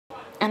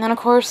And then, of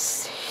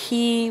course,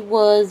 he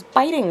was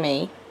biting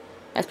me,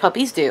 as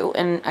puppies do,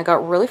 and I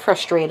got really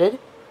frustrated.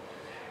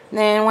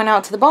 Then went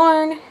out to the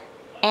barn,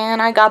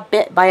 and I got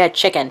bit by a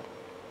chicken.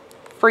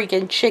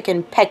 Freaking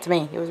chicken pecked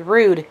me. It was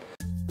rude.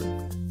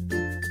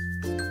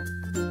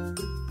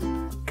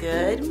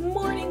 Good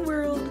morning,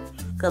 world.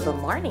 Good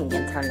morning,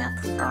 internet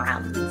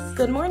friends.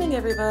 Good morning,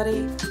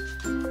 everybody.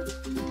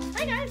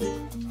 Hi, guys.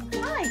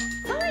 Hi.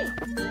 Hi.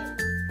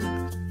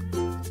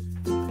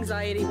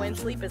 Anxiety when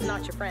sleep is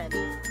not your friend.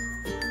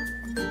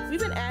 We've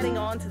been adding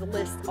on to the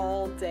list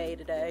all day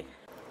today.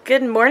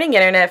 Good morning,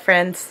 internet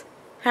friends.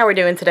 How are we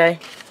doing today?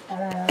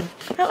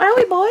 How are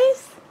we,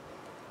 boys?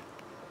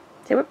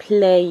 So we're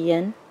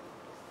playing.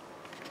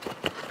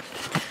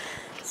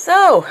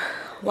 So,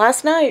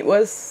 last night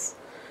was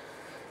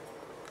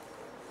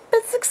a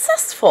bit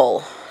successful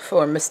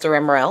for Mr.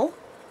 Emerald.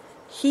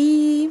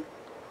 We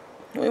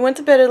went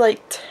to bed at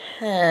like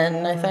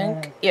 10, I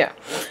think. Yeah.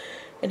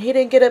 And he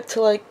didn't get up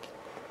till like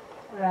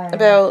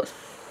about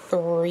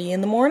 3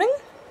 in the morning.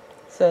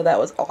 So that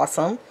was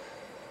awesome.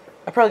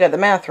 I probably got the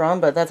math wrong,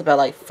 but that's about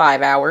like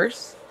 5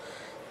 hours.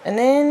 And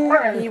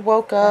then he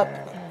woke up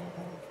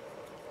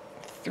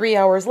 3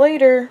 hours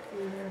later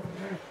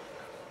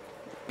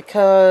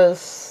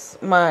because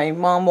my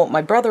mom woke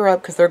my brother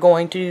up because they're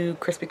going to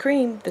Krispy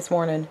Kreme this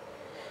morning.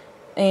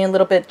 And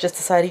Little Bit just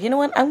decided, you know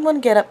what, I'm going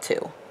to get up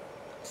too.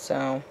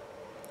 So,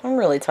 I'm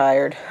really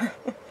tired.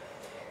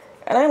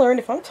 And I learned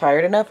if I'm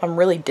tired enough, I'm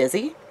really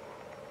dizzy.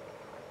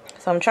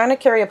 So I'm trying to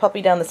carry a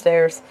puppy down the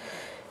stairs.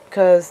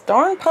 Because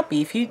darn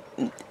puppy,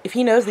 if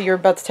he knows that you're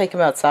about to take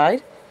him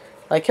outside,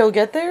 like he'll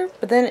get there,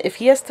 but then if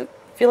he has to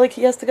feel like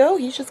he has to go,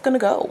 he's just gonna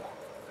go.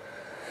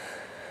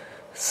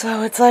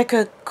 So it's like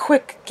a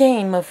quick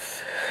game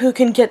of who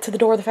can get to the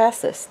door the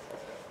fastest.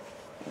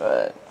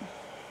 But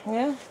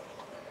yeah,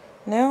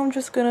 now I'm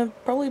just gonna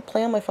probably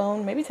play on my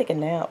phone, maybe take a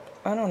nap.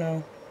 I don't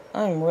know.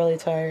 I'm really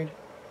tired.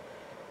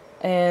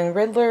 And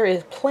Riddler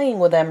is playing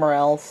with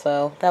Emerald,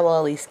 so that will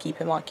at least keep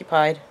him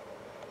occupied.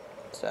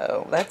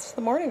 So that's the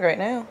morning right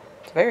now.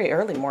 It's a very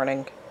early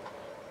morning.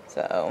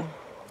 So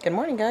good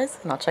morning, guys,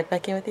 and I'll check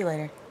back in with you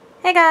later.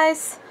 Hey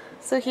guys,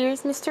 so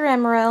here's Mr.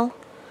 Emerald.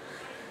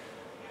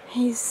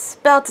 He's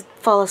about to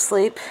fall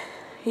asleep.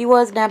 He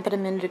was napping a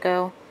minute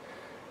ago.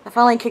 I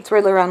finally kicked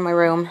Riddler around my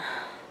room.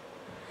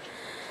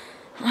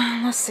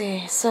 Let's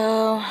see,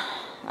 so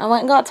I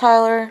went and got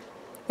Tyler.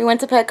 We went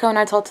to Petco and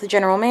I talked to the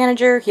general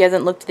manager. He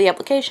hasn't looked at the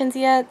applications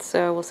yet,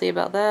 so we'll see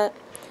about that.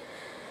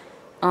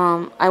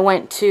 I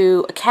went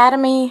to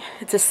Academy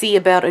to see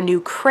about a new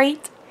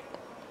crate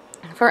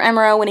for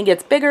Emerald when he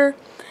gets bigger.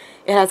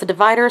 It has a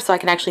divider so I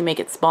can actually make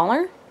it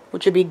smaller,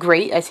 which would be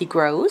great as he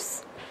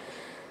grows.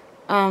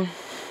 And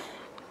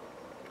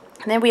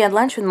then we had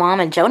lunch with Mom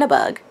and Jonah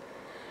Bug.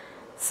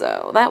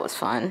 So that was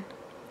fun.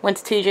 Went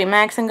to TJ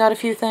Maxx and got a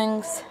few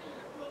things.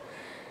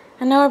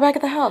 And now we're back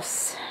at the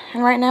house.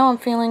 And right now I'm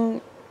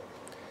feeling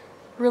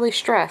really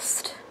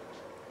stressed.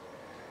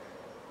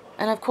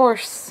 And of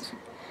course,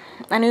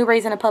 I knew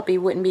raising a puppy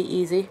wouldn't be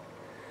easy.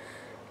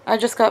 I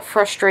just got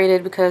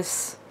frustrated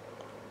because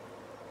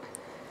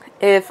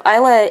if I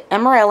let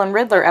Emerald and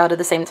Riddler out at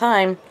the same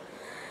time,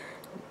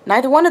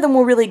 neither one of them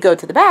will really go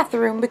to the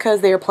bathroom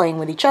because they are playing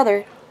with each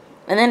other.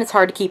 And then it's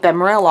hard to keep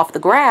Emerald off the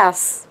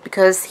grass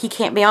because he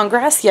can't be on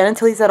grass yet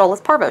until he's had all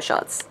his parvo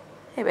shots.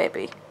 Hey,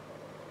 baby.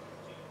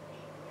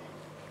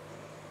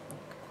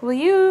 Will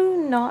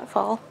you not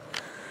fall?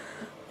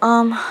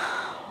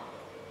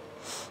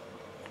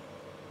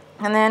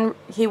 And then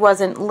he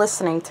wasn't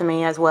listening to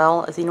me as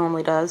well as he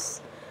normally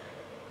does.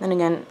 Then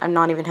again, I've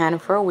not even had him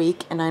for a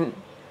week, and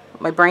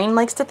my brain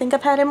likes to think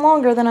I've had him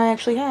longer than I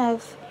actually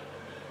have.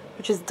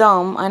 Which is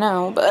dumb, I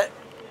know, but,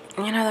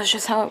 you know, that's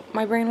just how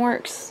my brain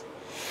works.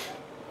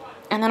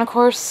 And then, of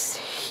course,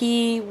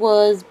 he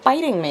was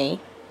biting me,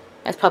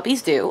 as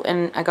puppies do,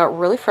 and I got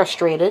really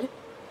frustrated.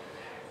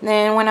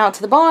 Then went out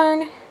to the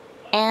barn,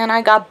 and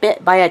I got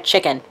bit by a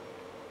chicken.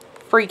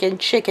 Freaking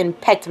chicken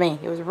pecked me.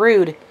 It was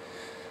rude.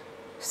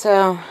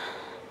 So,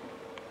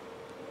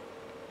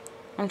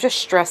 I'm just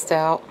stressed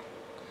out.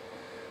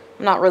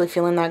 I'm not really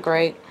feeling that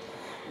great.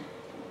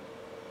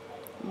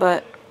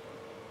 But,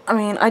 I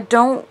mean, I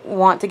don't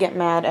want to get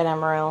mad at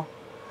Emerald.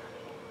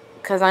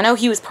 Because I know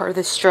he was part of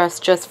this stress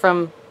just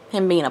from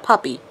him being a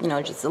puppy. You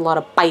know, just a lot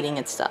of biting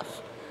and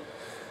stuff.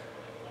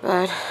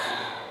 But,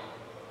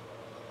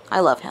 I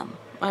love him.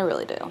 I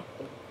really do.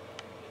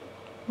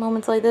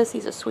 Moments like this,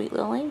 he's a sweet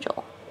little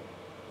angel.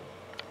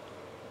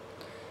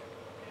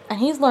 And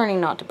he's learning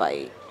not to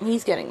bite.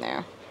 He's getting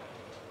there.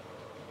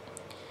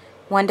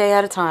 One day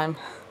at a time.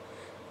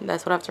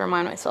 That's what I have to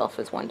remind myself,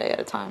 is one day at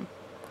a time.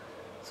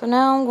 So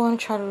now I'm going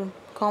to try to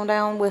calm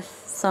down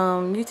with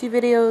some YouTube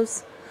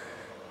videos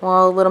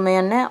while little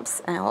man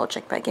naps. And I'll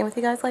check back in with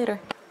you guys later.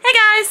 Hey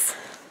guys!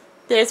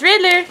 There's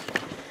Riddler.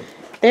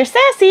 There's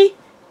Sassy.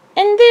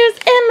 And there's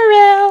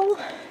Emerald.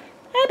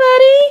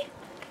 Hi, buddy.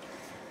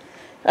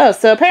 Oh,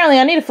 so apparently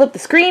I need to flip the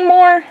screen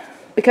more,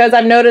 because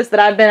I've noticed that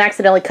I've been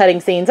accidentally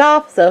cutting scenes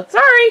off, so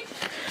sorry.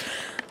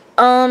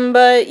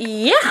 But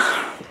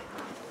yeah.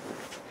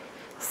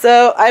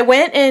 So I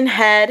went and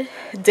had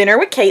dinner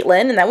with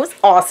Caitlin, and that was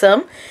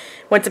awesome.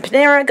 Went to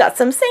Panera, got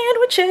some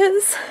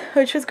sandwiches,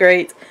 which was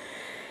great.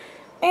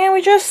 And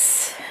we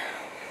just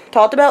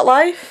talked about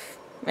life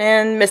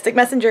and Mystic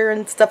Messenger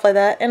and stuff like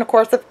that. And of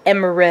course of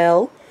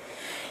Emerald.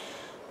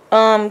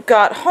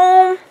 Got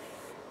home.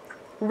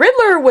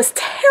 Riddler was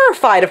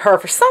terrified of her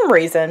for some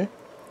reason.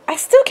 I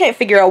still can't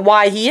figure out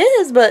why he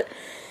is, but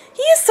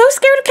he is so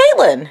scared of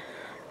Caitlin.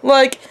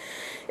 Like,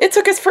 it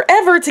took us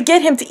forever to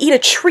get him to eat a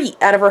treat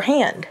out of her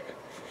hand.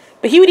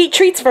 But he would eat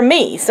treats from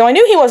me, so I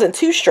knew he wasn't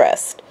too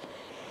stressed.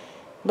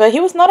 But he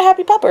was not a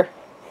happy pupper.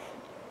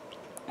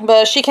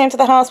 But she came to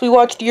the house, we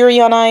watched Yuri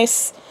on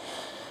Ice.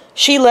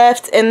 She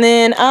left, and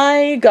then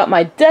I got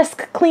my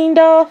desk cleaned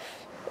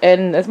off.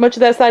 And as much of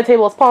that side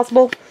table as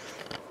possible.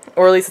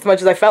 Or at least as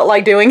much as I felt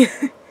like doing.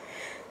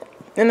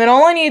 And then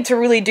all I needed to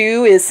really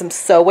do is some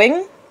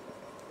sewing.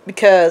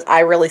 Because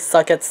I really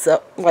suck at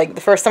like,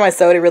 the first time I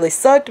sewed, it really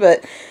sucked.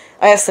 But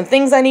I have some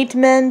things I need to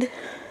mend.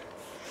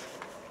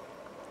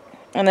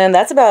 And then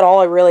that's about all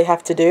I really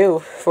have to do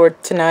for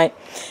tonight.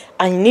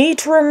 I need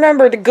to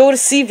remember to go to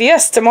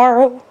CVS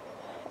tomorrow.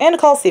 And to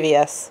call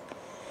CVS.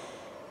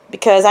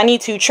 Because I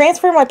need to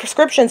transfer my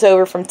prescriptions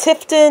over from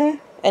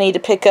Bitten. I need to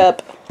pick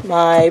up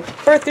my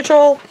birth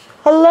control.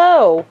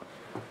 Hello.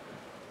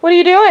 What are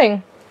you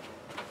doing?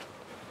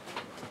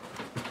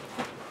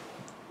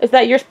 Is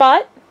that your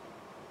spot?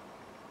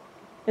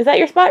 Is that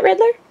your spot,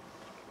 Riddler?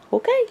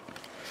 Okay.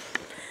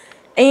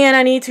 And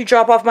I need to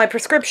drop off my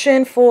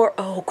prescription for...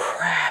 Oh,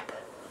 crap.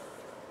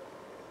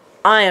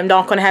 I am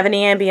not going to have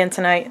any Ambien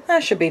tonight.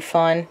 That should be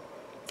fun.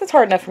 It's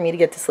hard enough for me to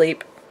get to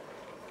sleep.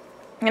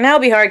 And that'll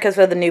be hard because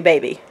of the new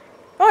baby.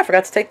 Oh, I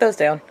forgot to take those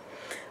down.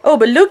 Oh,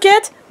 but look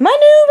at my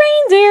new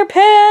reindeer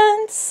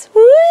pants.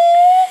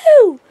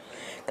 Woo!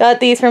 Got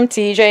these from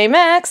TJ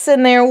Maxx,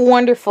 and they're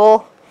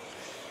wonderful.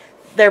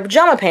 They're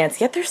pajama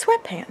pants, yet they're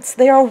sweatpants.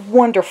 They are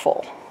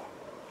wonderful.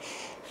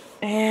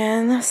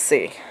 And let's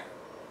see.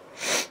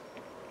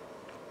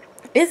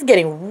 It's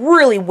getting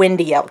really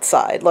windy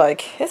outside.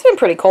 Like, it's been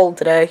pretty cold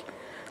today.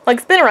 Like,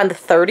 it's been around the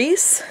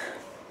 30s.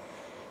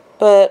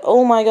 But,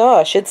 oh my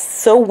gosh, it's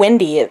so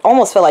windy. It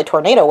almost felt like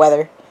tornado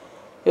weather.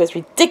 It was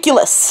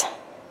ridiculous.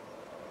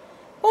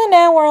 Well,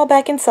 now we're all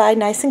back inside,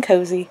 nice and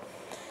cozy.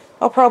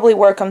 I'll probably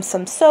work on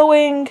some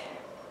sewing,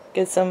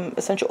 get some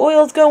essential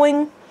oils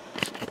going,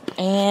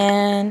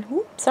 and,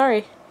 oops,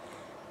 sorry.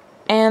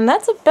 And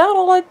that's about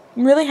all I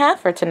really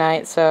have for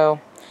tonight, so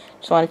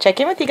just want to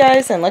check in with you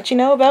guys and let you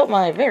know about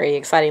my very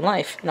exciting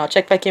life. And I'll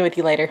check back in with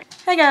you later.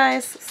 Hey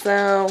guys,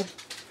 so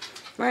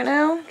right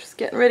now, just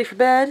getting ready for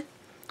bed.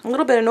 A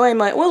little bit annoying,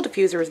 my oil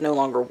diffuser is no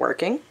longer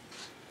working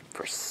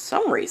for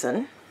some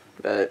reason,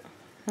 but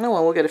no,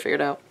 well, we'll get it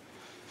figured out.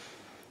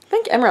 I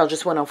think Emerald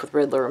just went off with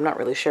Riddler, I'm not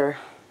really sure.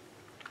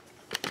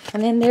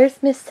 And then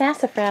there's Miss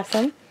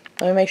Sassafrasum.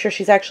 Let me make sure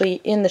she's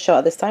actually in the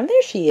shot this time.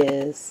 There she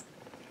is.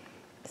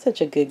 Such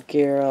a good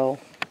girl.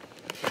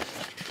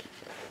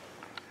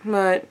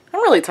 But I'm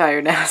really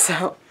tired now,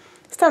 so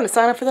it's time to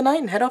sign up for the night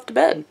and head off to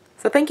bed.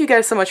 So thank you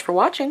guys so much for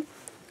watching.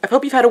 I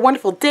hope you've had a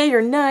wonderful day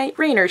or night,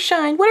 rain or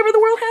shine, whatever the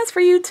world has for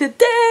you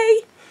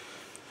today.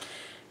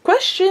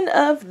 Question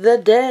of the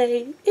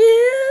day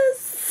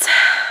is...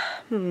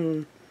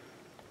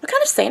 what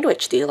kind of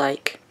sandwich do you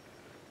like?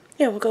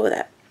 Yeah, we'll go with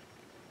that.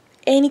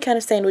 Any kind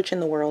of sandwich in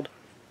the world.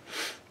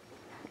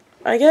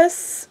 I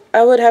guess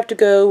I would have to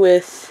go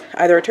with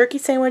either a turkey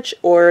sandwich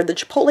or the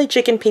Chipotle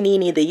chicken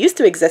panini that used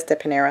to exist at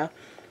Panera.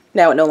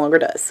 Now it no longer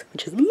does,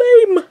 which is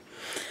lame.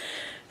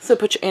 So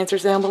put your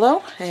answers down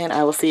below, and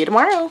I will see you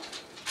tomorrow.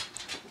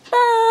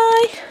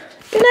 Bye!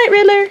 Good night,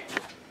 Riddler!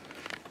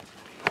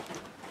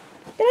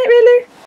 Good night, Riddler!